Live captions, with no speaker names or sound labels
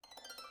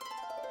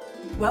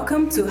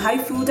Welcome to High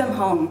Food and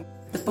Home,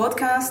 the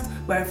podcast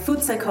where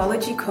food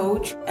psychology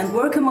coach and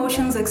work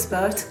emotions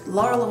expert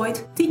Laura Lloyd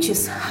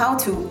teaches how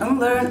to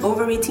unlearn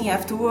overeating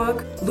after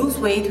work, lose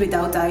weight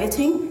without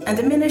dieting, and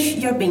diminish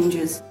your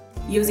binges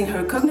using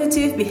her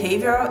cognitive,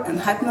 behavioral, and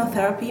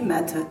hypnotherapy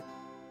method.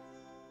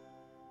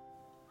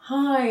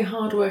 Hi,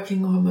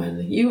 hardworking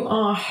woman. You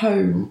are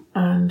home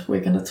and we're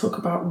going to talk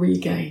about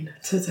regain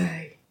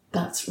today.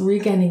 That's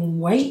regaining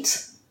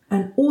weight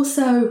and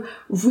also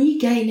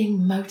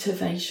regaining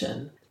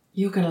motivation.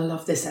 You're going to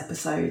love this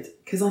episode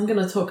because I'm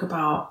going to talk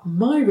about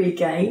my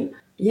regain.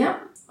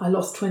 Yep, I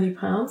lost 20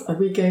 pounds. I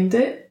regained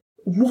it.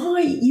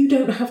 Why you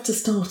don't have to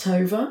start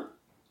over.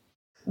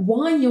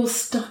 Why you're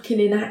stuck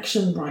in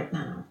inaction right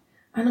now.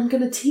 And I'm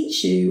going to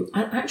teach you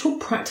an actual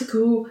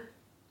practical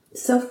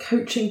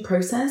self-coaching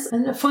process.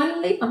 And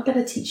finally, I'm going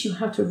to teach you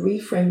how to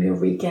reframe your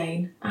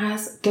regain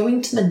as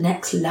going to the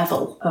next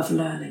level of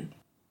learning.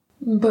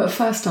 But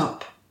first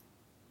up,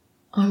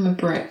 I'm a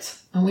Brit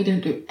and we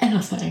don't do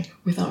anything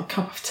without a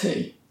cup of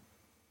tea.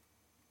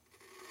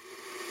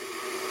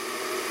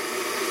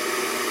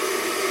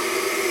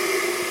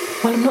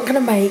 Well, I'm not going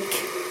to make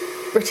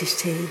British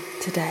tea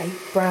today,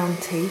 brown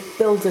tea,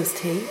 builder's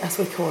tea as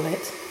we call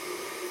it.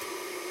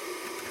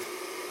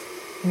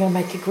 I'm going to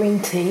make a green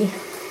tea,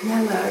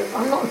 yellow.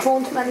 I'm not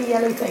drawn to many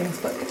yellow things,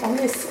 but on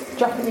this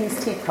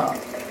Japanese teacup,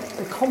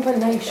 the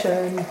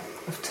combination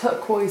of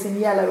turquoise and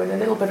yellow and a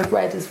little bit of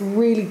red is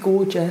really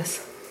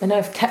gorgeous. And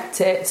I've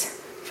kept it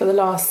for the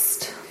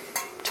last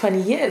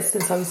 20 years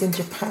since I was in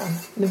Japan.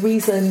 And the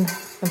reason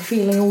I'm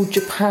feeling all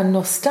Japan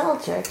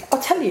nostalgic, I'll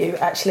tell you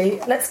actually,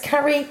 let's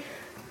carry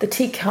the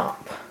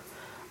teacup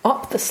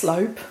up the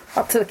slope,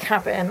 up to the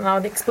cabin, and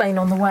I'll explain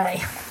on the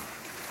way.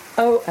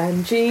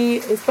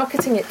 OMG is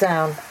bucketing it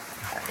down,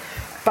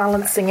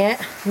 balancing it.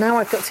 Now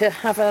I've got to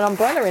have an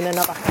umbrella in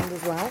another hand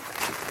as well.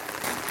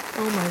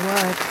 Oh my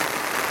word.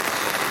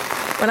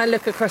 When I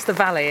look across the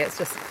valley, it's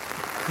just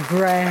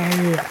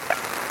grey.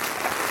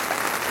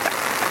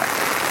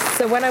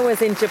 So when I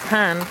was in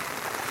Japan,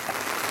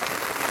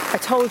 I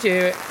told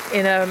you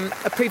in a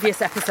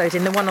previous episode,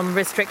 in the one on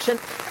restriction,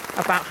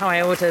 about how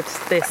I ordered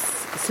this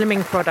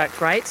slimming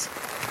product, right,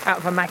 out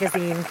of a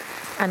magazine.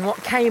 And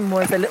what came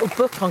was a little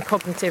book on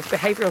cognitive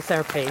behavioural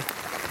therapy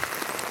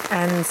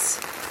and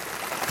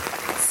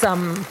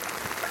some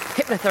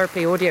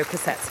hypnotherapy audio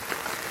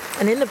cassettes.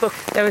 And in the book,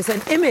 there was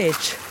an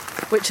image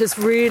which has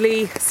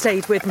really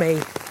stayed with me.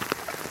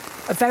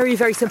 A very,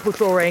 very simple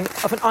drawing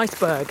of an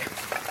iceberg.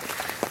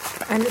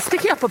 And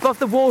sticking up above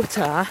the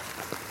water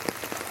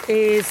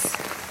is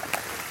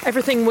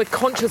everything we're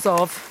conscious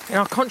of in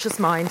our conscious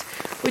mind,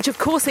 which of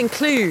course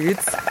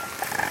includes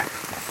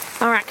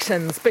our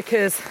actions,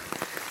 because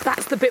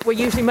that's the bit we're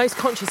usually most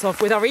conscious of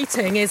with our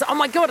eating is, oh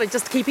my God, I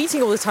just keep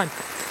eating all the time.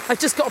 I've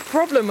just got a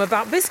problem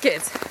about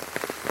biscuits.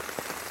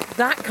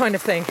 That kind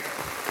of thing.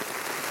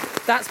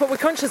 That's what we're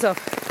conscious of.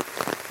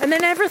 And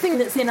then everything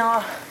that's in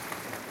our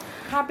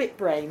habit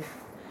brain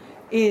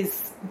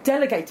is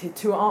delegated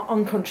to our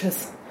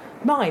unconscious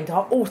mind,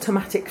 our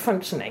automatic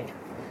functioning.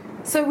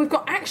 So we've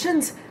got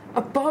actions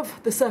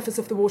above the surface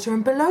of the water,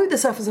 and below the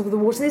surface of the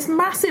water, this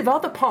massive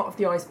other part of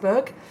the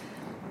iceberg,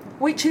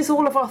 which is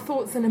all of our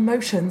thoughts and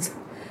emotions,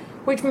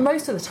 which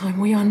most of the time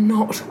we are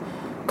not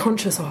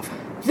conscious of.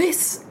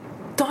 This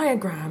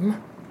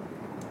diagram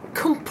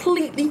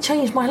completely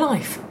changed my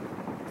life.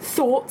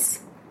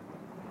 Thoughts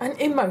and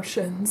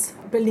emotions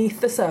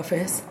beneath the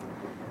surface,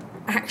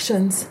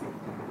 actions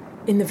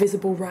in the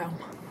visible realm.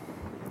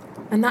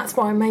 And that's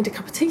why I made a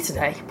cup of tea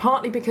today,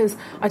 partly because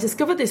I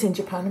discovered this in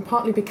Japan, and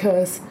partly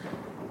because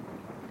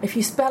if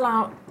you spell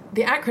out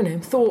the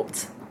acronym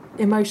thoughts,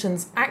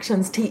 emotions,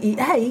 actions,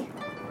 TEA,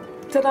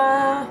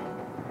 ta-da!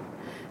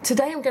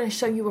 Today I'm going to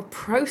show you a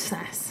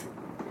process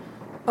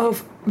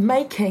of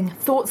making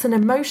thoughts and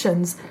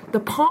emotions the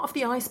part of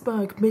the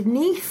iceberg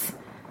beneath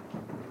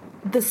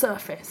the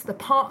surface, the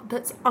part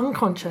that's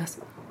unconscious,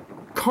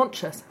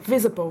 conscious,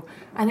 visible,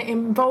 and it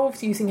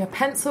involves using a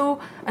pencil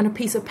and a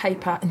piece of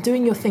paper and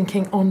doing your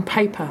thinking on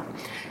paper.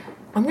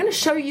 I'm going to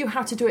show you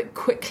how to do it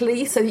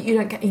quickly so that you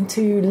don't get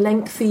into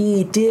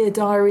lengthy Dear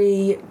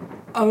Diary,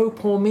 oh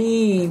poor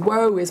me,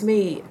 woe is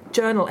me,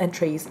 journal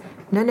entries.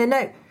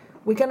 No.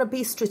 We're going to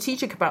be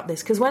strategic about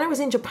this, because when I was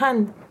in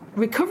Japan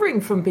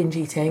recovering from binge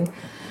eating,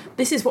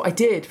 this is what I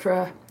did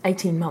for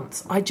 18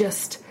 months. I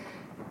just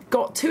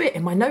got to it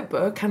in my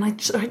notebook and I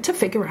tried to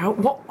figure out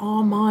what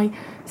are my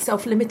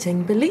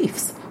self-limiting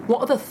beliefs. What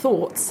are the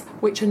thoughts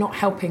which are not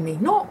helping me?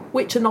 Not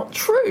which are not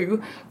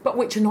true, but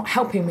which are not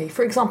helping me.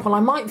 For example,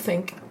 I might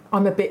think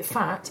I'm a bit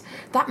fat.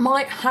 That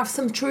might have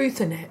some truth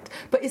in it.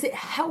 But is it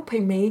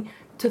helping me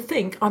to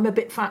think I'm a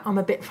bit fat, I'm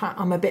a bit fat,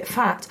 I'm a bit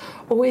fat?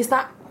 Or is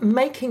that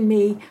making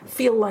me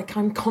feel like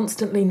I'm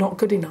constantly not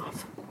good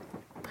enough?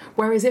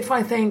 Whereas if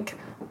I think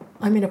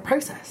I'm in a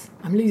process,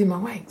 I'm losing my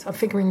weight, I'm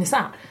figuring this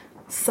out,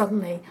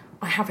 suddenly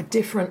I have a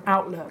different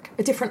outlook,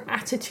 a different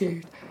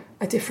attitude,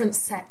 a different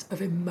set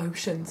of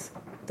emotions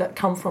that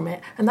come from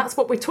it. And that's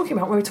what we're talking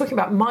about when we're talking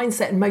about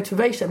mindset and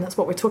motivation. That's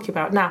what we're talking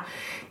about. Now,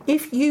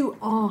 if you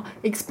are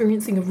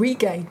experiencing a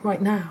regain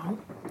right now,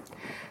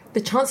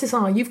 the chances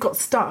are you've got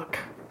stuck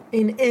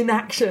in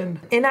inaction.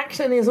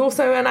 Inaction is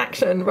also an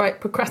action, right?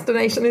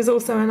 Procrastination is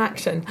also an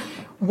action.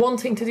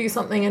 Wanting to do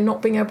something and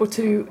not being able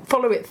to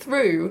follow it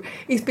through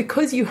is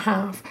because you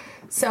have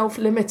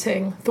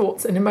self-limiting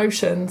thoughts and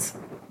emotions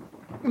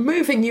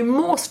moving you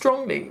more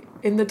strongly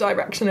in the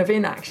direction of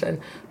inaction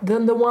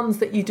than the ones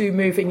that you do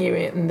moving you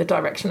in the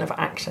direction of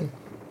action.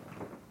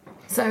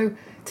 So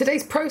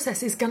today's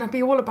process is going to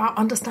be all about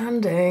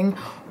understanding,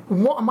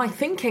 what am I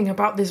thinking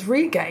about this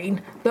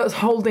regain that's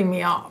holding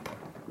me up?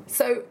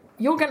 So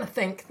you're going to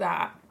think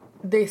that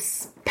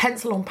this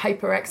pencil on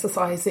paper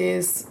exercise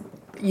is,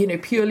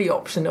 purely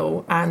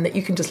optional and that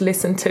you can just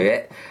listen to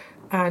it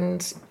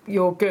and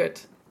you're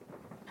good.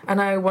 And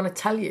I want to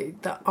tell you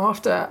that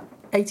after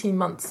 18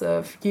 months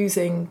of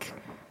using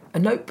a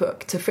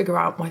notebook to figure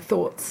out my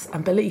thoughts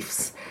and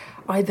beliefs,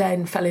 I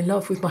then fell in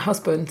love with my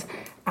husband,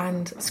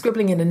 and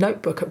scribbling in a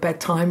notebook at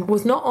bedtime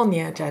was not on the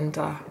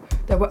agenda.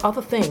 There were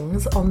other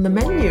things on the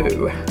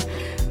menu.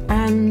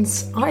 And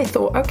I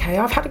thought, okay,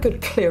 I've had a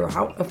good clear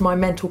out of my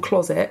mental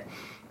closet.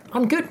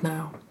 I'm good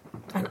now.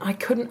 And I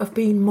couldn't have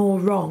been more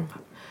wrong.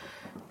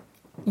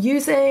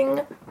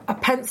 Using a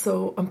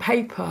pencil and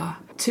paper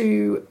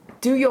to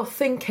do your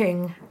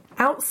thinking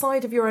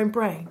outside of your own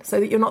brain, so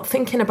that you're not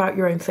thinking about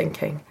your own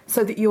thinking,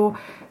 so that your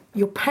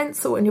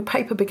pencil and your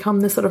paper become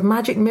this sort of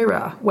magic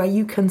mirror where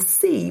you can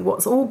see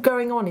what's all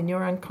going on in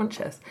your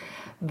unconscious.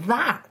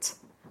 That,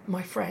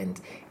 my friend,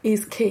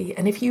 is key.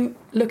 And if you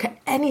look at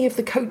any of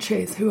the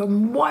coaches who are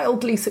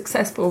wildly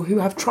successful, who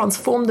have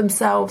transformed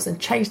themselves and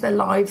changed their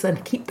lives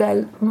and keep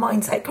their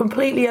mindset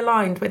completely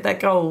aligned with their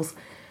goals,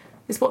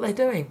 it's what they're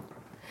doing.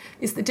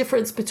 It's the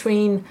difference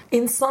between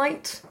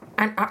insight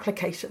and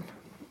application.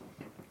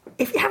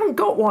 If you haven't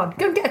got one,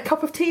 go and get a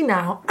cup of tea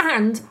now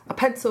and a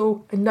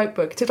pencil and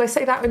notebook. Did I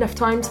say that enough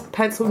times?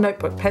 Pencil,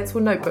 notebook, pencil,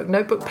 notebook,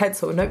 notebook,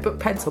 pencil, notebook,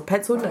 pencil,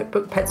 pencil,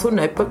 notebook, pencil,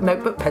 notebook,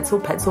 notebook, pencil,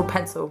 pencil,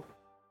 pencil.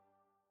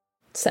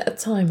 Set a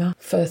timer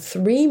for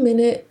 3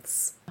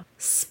 minutes.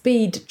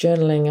 Speed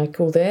journaling, I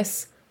call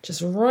this.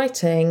 Just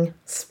writing,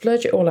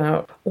 splurge it all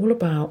out, all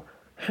about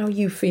how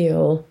you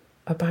feel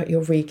about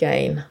your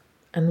regain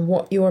and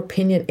what your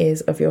opinion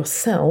is of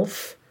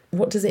yourself.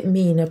 What does it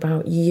mean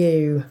about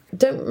you?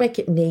 Don't make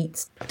it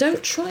neat.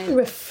 Don't try and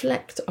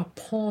reflect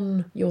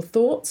upon your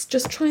thoughts.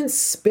 Just try and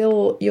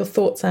spill your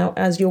thoughts out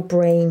as your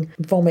brain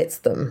vomits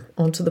them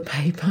onto the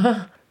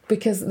paper.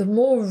 Because the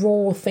more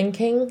raw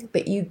thinking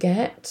that you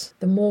get,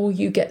 the more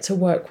you get to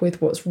work with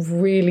what's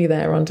really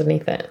there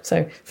underneath it.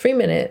 So 3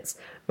 minutes,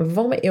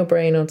 vomit your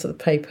brain onto the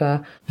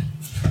paper.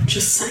 I'm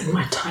just setting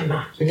my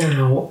timer.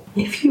 Now,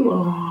 if you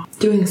are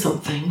doing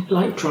something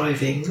like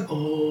driving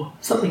or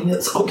something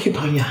that's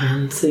occupying your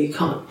hand, so you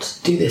can't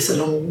do this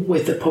along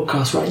with the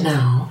podcast right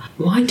now,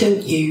 why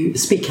don't you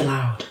speak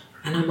aloud?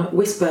 And I might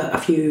whisper a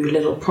few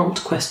little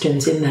prompt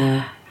questions in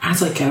there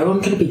as I go. I'm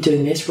going to be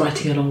doing this,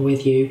 writing along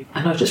with you,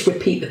 and I'll just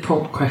repeat the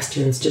prompt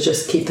questions to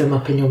just keep them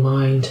up in your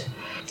mind.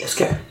 Let's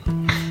go.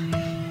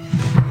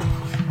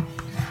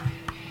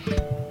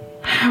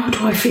 How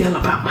do I feel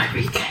about my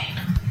regain?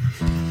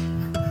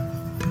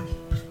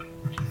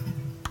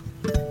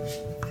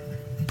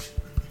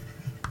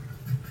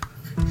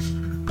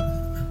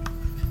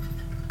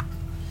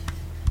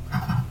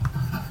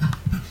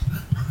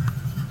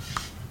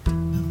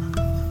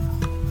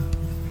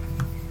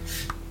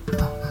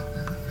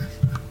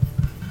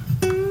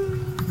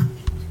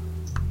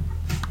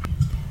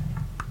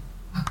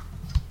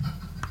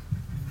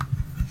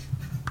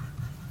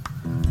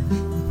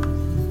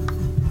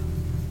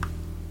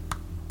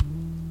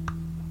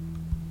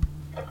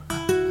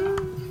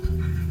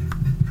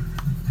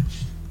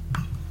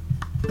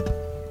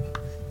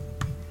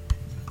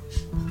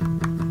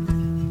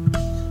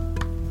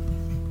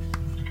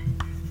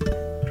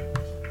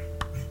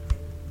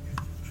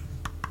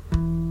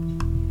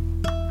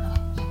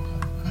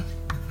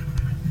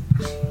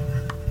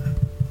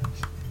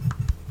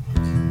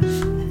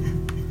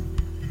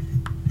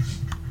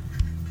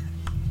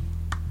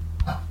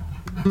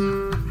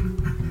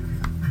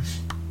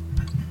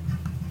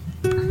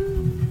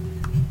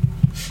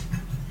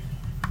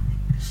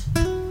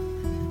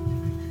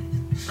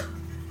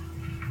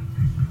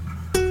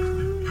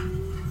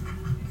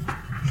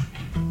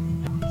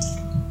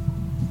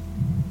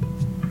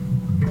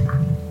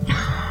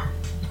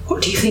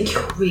 What do you think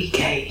your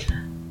regain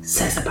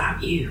says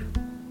about you?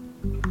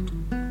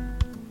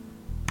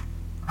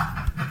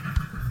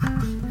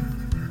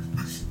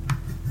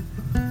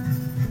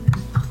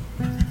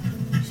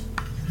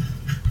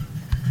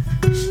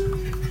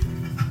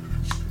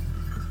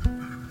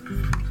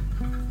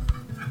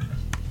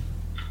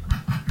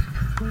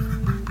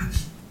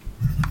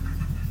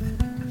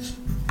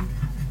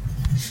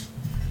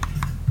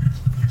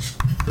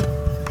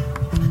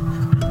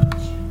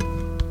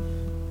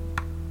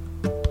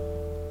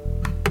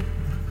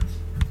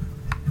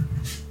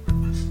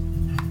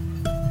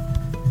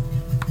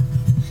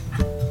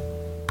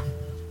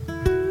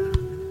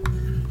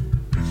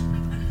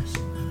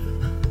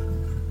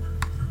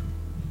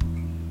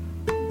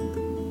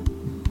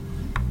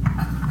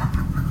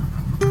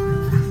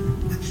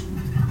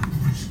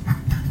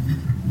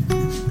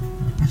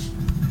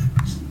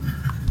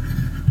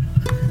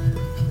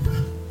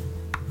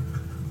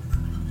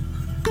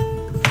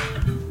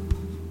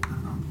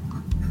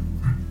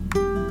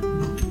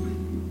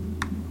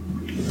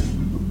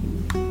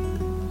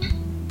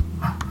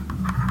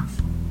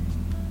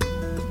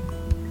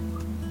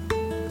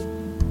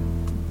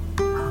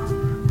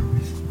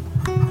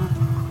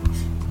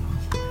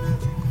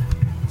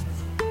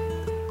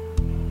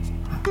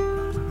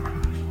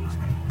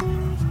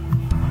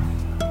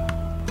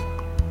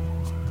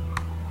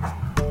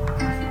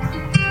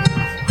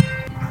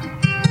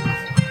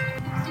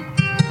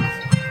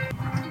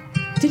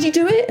 Did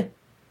you do it?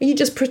 Are you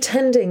just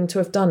pretending to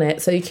have done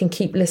it so you can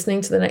keep listening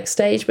to the next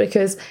stage?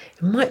 Because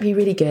it might be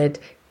really good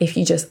if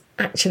you just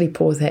actually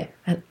pause it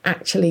and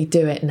actually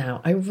do it now.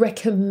 I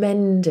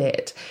recommend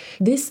it.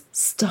 This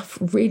stuff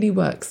really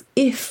works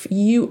if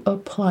you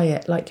apply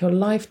it, like your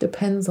life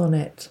depends on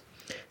it.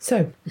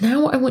 So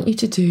now what I want you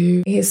to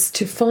do is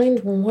to find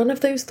one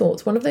of those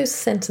thoughts, one of those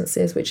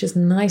sentences which is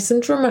nice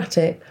and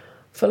dramatic,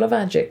 full of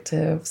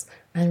adjectives,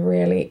 and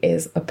really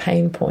is a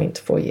pain point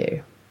for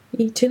you.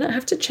 You do not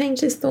have to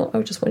change this thought.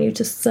 I just want you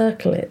to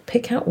circle it.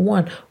 Pick out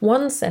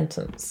one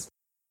sentence.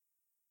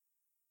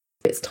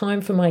 It's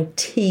time for my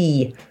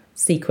T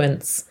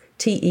sequence.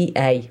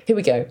 T-E-A. Here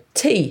we go.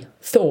 T,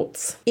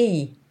 thoughts.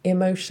 E,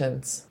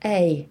 emotions.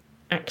 A,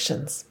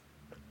 actions.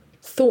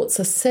 Thoughts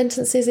are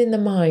sentences in the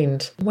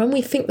mind. When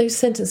we think those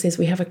sentences,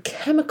 we have a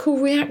chemical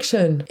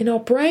reaction in our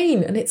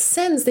brain, and it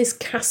sends this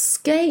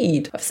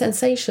cascade of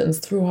sensations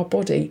through our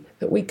body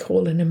that we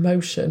call an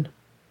emotion.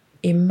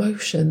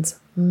 Emotions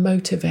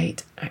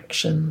motivate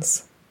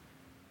actions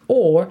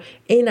or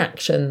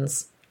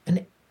inactions,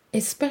 and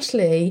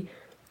especially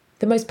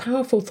the most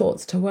powerful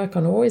thoughts to work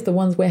on are always the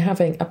ones we're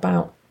having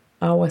about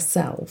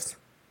ourselves.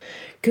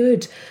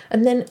 Good.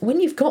 And then when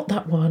you've got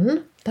that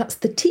one, that's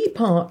the T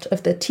part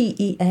of the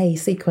TEA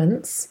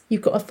sequence,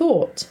 you've got a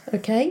thought,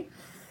 okay?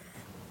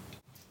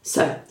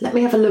 So let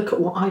me have a look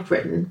at what I've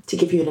written to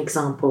give you an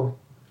example.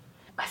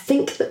 I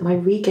think that my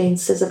regain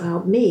says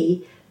about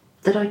me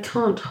that I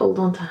can't hold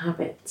on to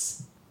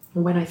habits.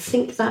 And when I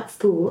think that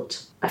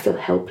thought, I feel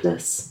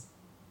helpless.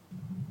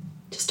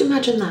 Just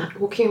imagine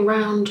that, walking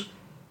around,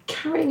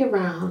 carrying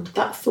around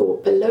that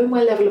thought below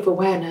my level of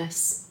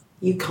awareness.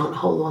 You can't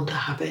hold on to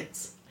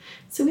habits.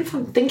 So if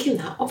I'm thinking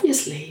that,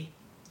 obviously,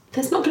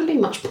 there's not going to be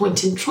much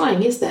point in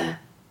trying, is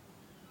there?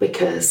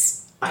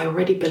 Because I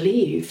already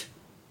believe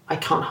I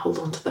can't hold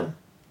on to them.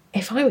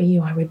 If I were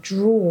you, I would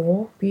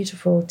draw a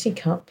beautiful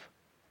teacup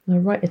and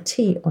I'd write a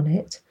T on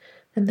it,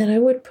 and then I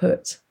would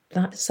put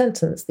that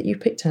sentence that you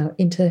picked out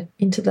into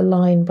the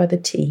line by the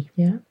T,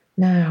 yeah?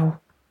 Now,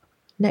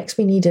 next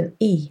we need an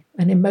E,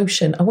 an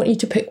emotion. I want you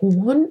to pick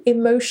one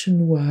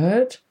emotion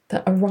word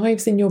that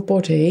arrives in your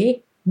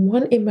body,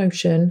 one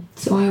emotion.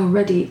 So I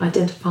already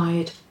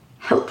identified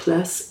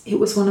helpless. It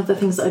was one of the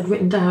things that I'd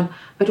written down.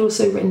 I'd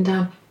also written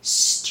down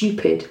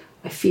stupid.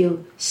 I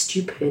feel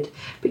stupid.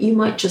 But you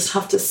might just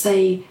have to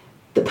say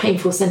the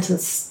painful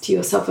sentence to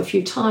yourself a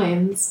few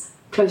times,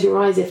 close your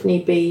eyes if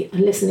need be,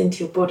 and listen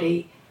into your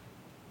body.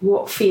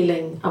 What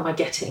feeling am I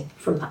getting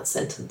from that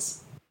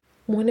sentence?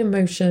 One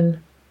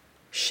emotion,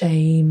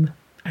 shame,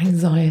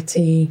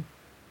 anxiety,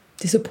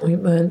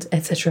 disappointment,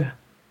 etc.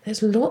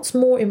 There's lots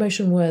more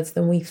emotion words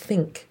than we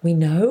think we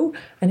know,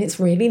 and it's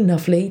really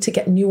lovely to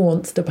get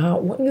nuanced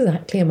about what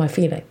exactly am I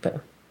feeling.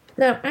 But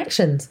now,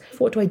 actions.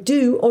 What do I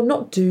do or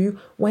not do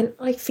when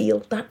I feel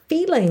that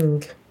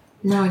feeling?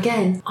 Now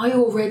again, I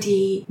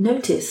already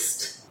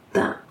noticed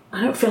that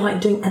I don't feel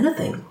like doing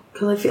anything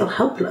because I feel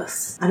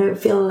helpless. I don't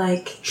feel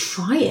like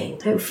trying.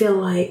 I don't feel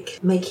like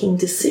making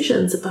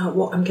decisions about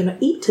what I'm going to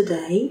eat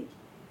today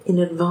in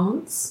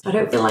advance. I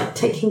don't feel like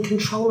taking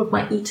control of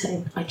my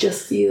eating. I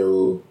just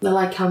feel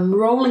like I'm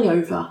rolling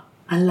over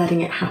and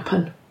letting it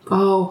happen.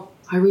 Oh,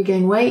 I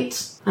regain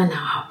weight and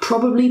now I'll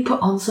probably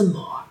put on some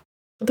more.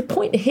 The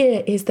point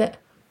here is that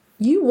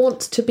you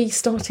want to be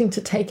starting to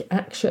take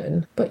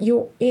action, but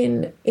you're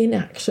in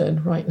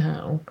inaction right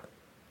now.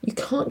 You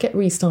can't get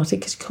restarted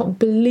because you can't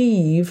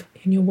believe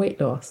in your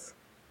weight loss.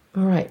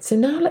 All right, so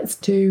now let's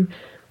do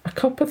a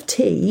cup of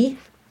tea,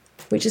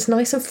 which is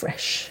nice and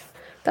fresh.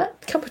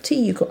 That cup of tea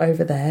you got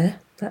over there,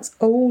 that's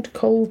old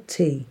cold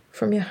tea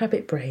from your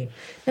habit brain.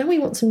 Now we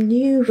want some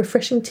new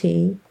refreshing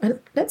tea,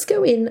 and let's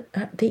go in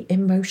at the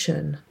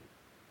emotion.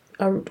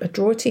 I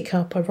draw a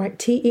teacup, I write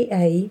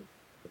TEA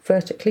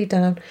vertically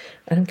down,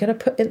 and I'm going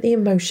to put in the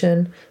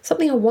emotion,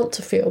 something I want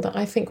to feel that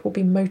I think will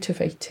be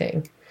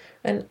motivating.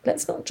 And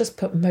let's not just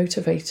put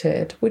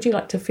motivated. Would you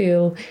like to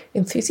feel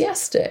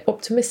enthusiastic,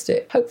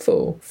 optimistic,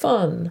 hopeful,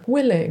 fun,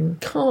 willing,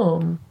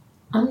 calm?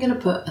 I'm going to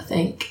put, I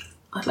think,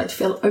 I'd like to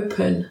feel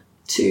open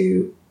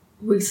to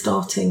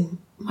restarting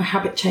my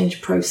habit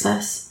change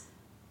process,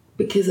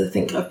 because I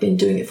think I've been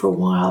doing it for a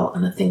while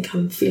and I think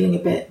I'm feeling a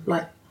bit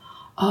like,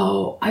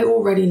 oh, I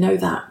already know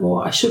that,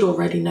 or I should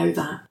already know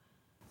that.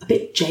 A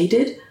bit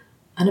jaded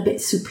and a bit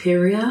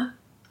superior.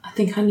 I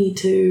think I need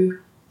to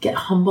get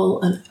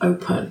humble and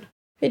open.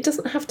 It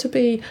doesn't have to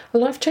be a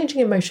life-changing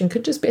emotion.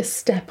 Could just be a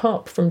step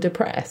up from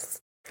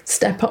depressed,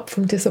 step up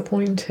from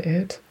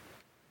disappointed.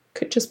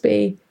 Could just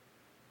be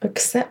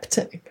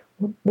accepting.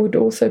 Would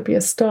also be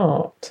a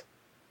start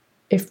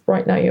if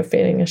right now you're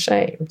feeling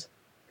ashamed.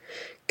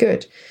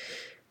 Good.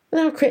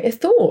 Now create a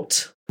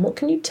thought. What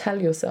can you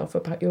tell yourself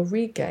about your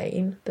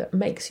regain that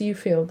makes you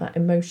feel that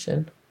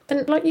emotion? And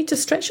I'd like you to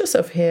stretch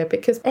yourself here,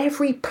 because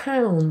every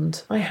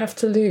pound I have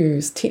to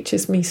lose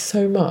teaches me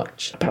so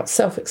much about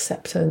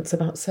self-acceptance,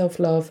 about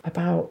self-love,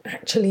 about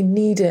actually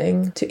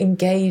needing to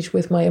engage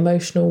with my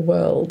emotional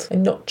world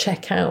and not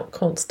check out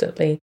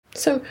constantly.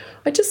 So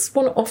I just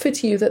want to offer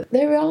to you that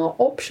there are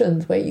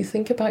options where you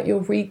think about your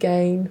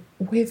regain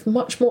with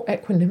much more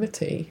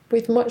equanimity,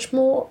 with much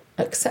more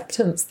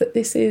acceptance that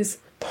this is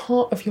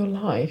part of your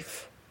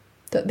life,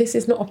 that this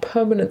is not a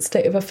permanent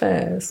state of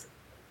affairs,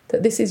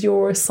 that this is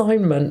your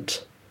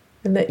assignment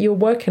and that you're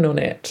working on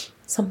it.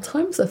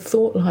 Sometimes a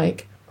thought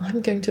like,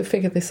 I'm going to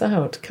figure this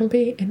out, can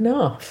be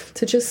enough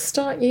to just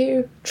start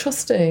you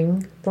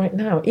trusting right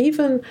now.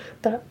 Even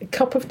that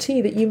cup of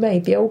tea that you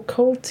made, the old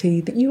cold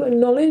tea, that you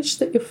acknowledge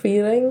that you're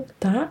feeling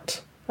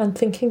that and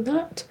thinking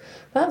that,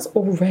 that's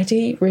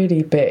already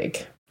really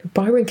big.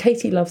 Byron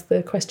Katie loves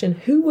the question,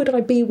 who would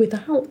I be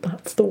without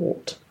that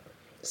thought?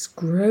 It's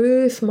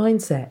growth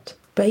mindset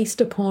based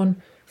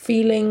upon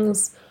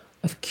feelings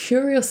of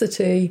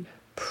curiosity,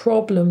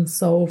 problem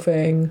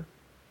solving,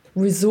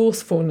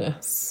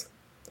 resourcefulness.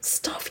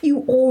 Stuff you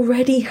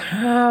already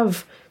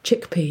have,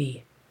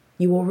 chickpea.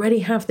 You already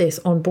have this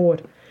on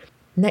board.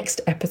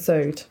 Next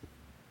episode,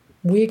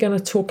 we're going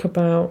to talk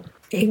about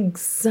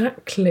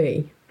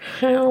exactly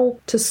how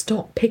to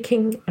stop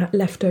picking at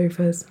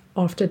leftovers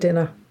after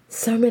dinner.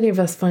 So many of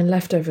us find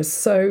leftovers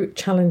so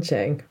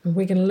challenging. And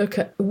we're going to look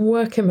at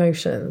work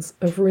emotions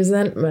of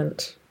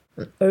resentment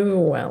and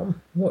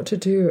overwhelm, what to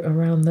do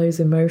around those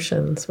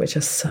emotions, which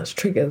are such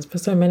triggers for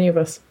so many of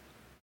us.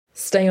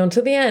 Stay on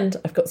to the end.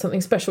 I've got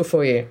something special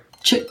for you.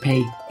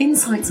 Chickpea.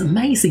 Insight's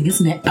amazing,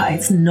 isn't it? But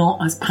it's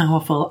not as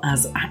powerful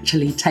as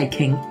actually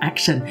taking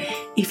action.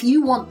 If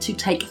you want to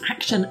take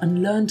action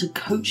and learn to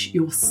coach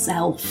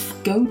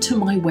yourself, go to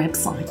my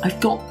website. I've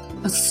got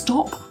a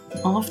stop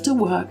after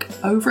work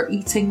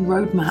overeating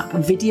roadmap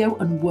video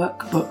and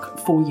workbook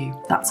for you.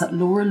 That's at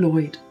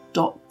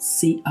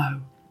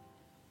lauraloyd.co.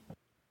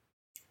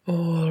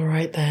 All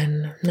right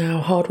then. Now,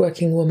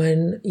 hardworking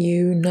woman,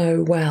 you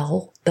know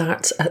well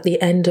that at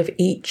the end of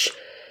each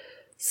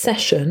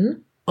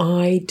session,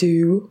 I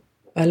do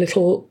a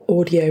little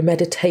audio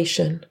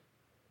meditation.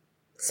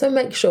 So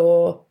make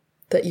sure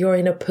that you're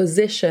in a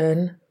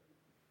position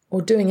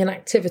or doing an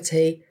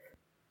activity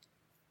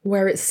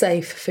where it's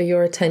safe for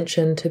your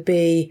attention to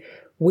be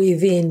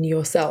within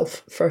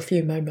yourself for a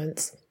few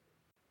moments.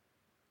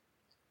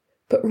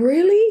 But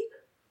really,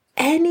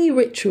 any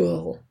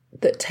ritual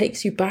that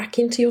takes you back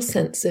into your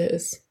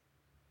senses,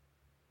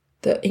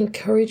 that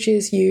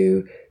encourages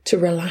you to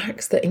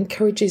relax, that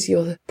encourages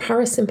your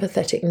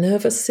parasympathetic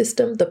nervous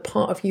system, the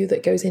part of you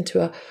that goes into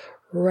a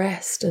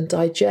rest and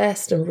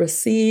digest and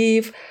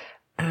receive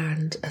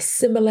and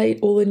assimilate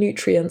all the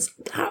nutrients,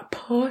 that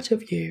part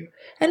of you,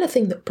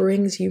 anything that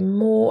brings you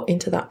more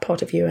into that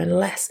part of you and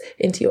less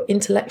into your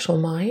intellectual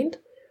mind,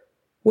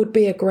 would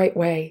be a great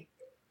way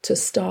to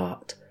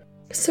start.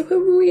 So a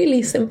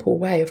really simple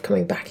way of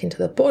coming back into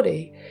the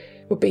body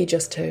would be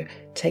just to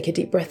take a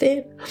deep breath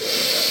in,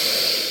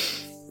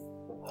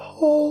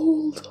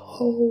 hold,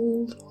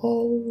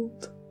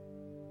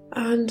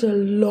 and a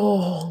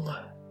long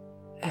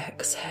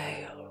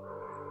exhale.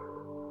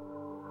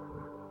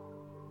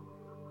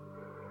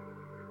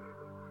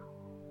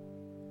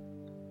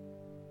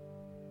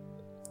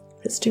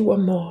 Let's do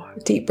one more.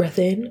 Deep breath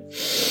in,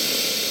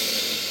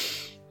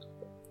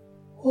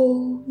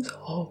 hold,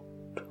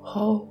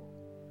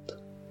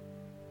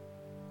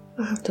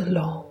 and a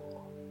long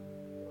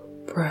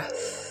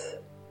breath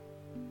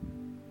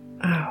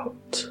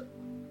out.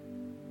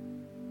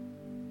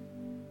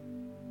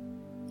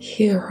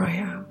 Here I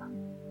am.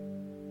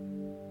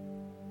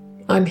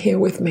 I'm here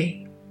with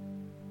me.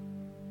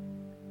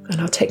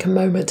 And I'll take a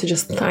moment to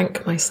just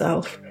thank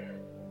myself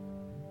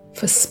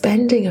for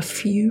spending a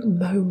few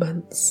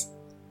moments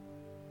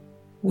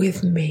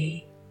with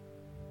me,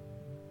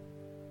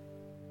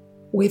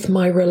 with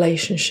my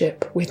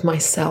relationship with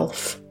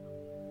myself.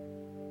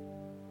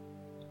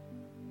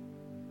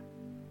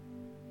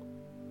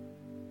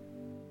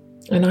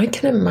 And I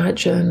can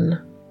imagine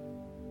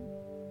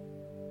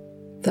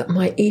that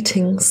my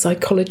eating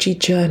psychology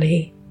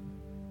journey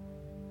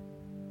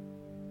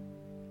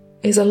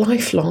is a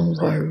lifelong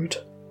road.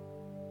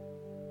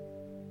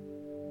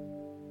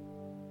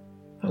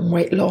 And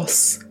weight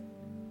loss,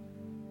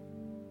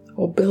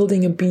 or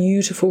building a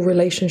beautiful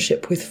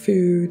relationship with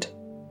food,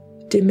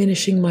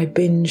 diminishing my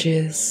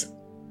binges,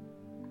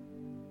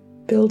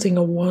 building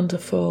a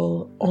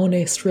wonderful,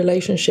 honest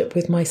relationship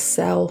with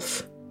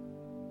myself,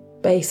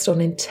 based on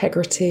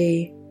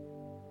integrity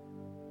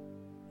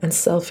and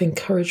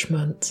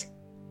self-encouragement,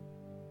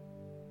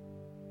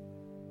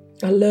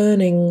 are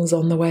learnings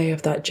on the way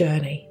of that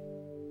journey.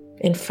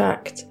 In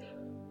fact,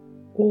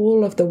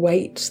 all of the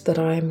weight that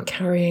I am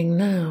carrying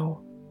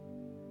now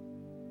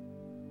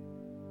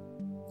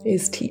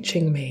is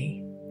teaching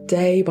me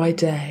day by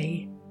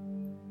day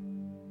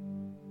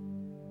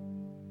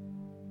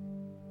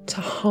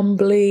to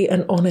humbly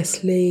and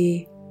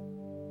honestly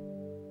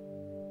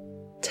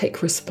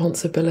take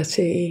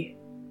responsibility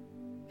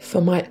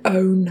for my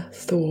own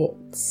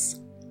thoughts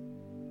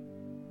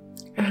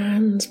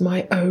and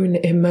my own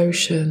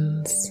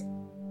emotions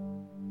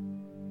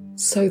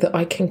so that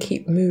I can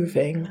keep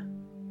moving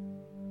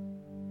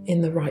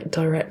in the right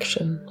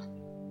direction.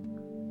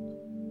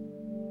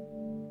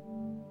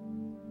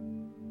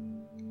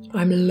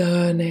 I'm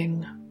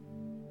learning.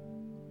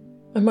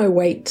 And my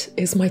weight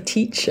is my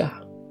teacher.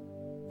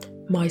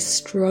 My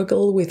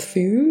struggle with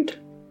food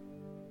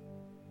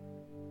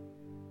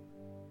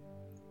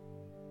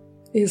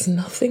is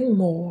nothing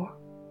more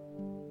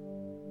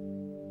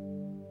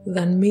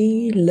than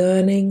me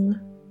learning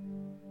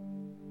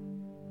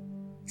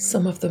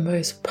some of the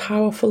most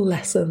powerful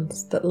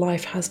lessons that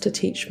life has to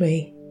teach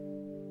me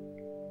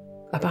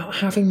about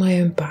having my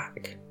own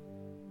back,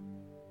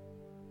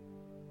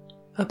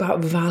 about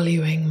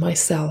valuing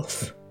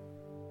myself,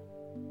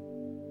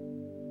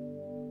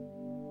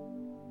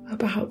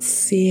 about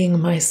seeing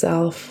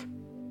myself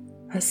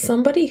as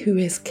somebody who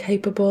is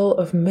capable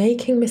of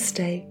making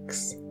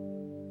mistakes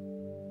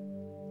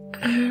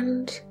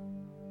and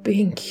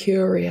being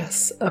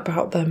curious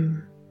about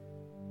them.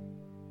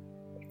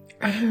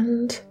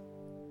 And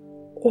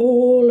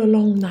all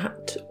along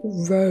that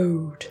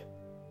road,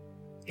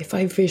 if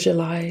I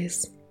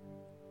visualize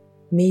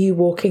me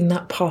walking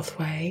that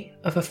pathway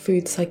of a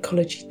food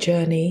psychology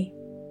journey,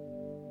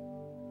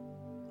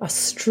 are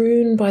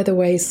strewn by the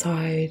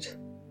wayside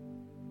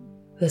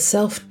the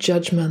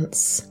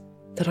self-judgments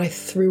that I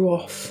threw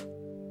off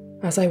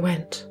as I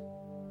went.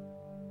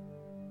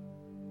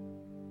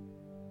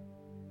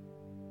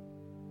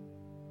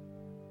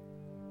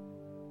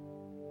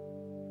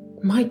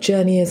 My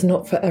journey is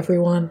not for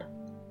everyone.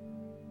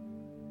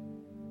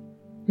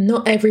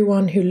 Not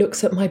everyone who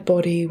looks at my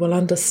body will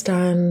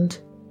understand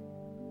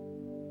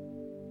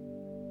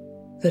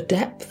the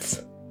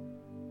depth,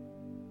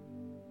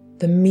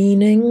 the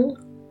meaning,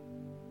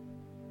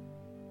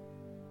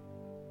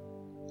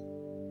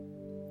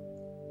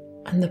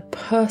 and the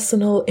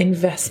personal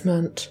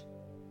investment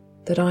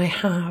that I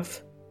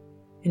have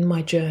in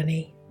my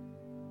journey.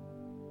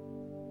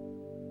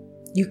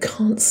 You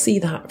can't see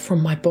that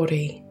from my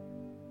body.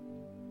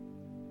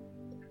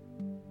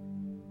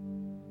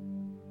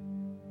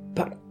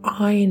 But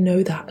I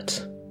know that.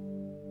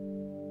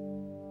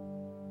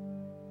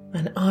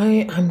 And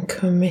I am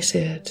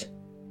committed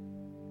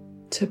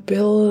to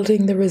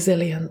building the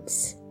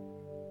resilience,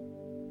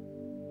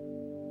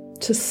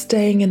 to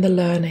staying in the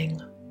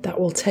learning that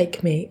will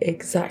take me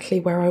exactly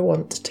where I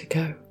want to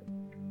go.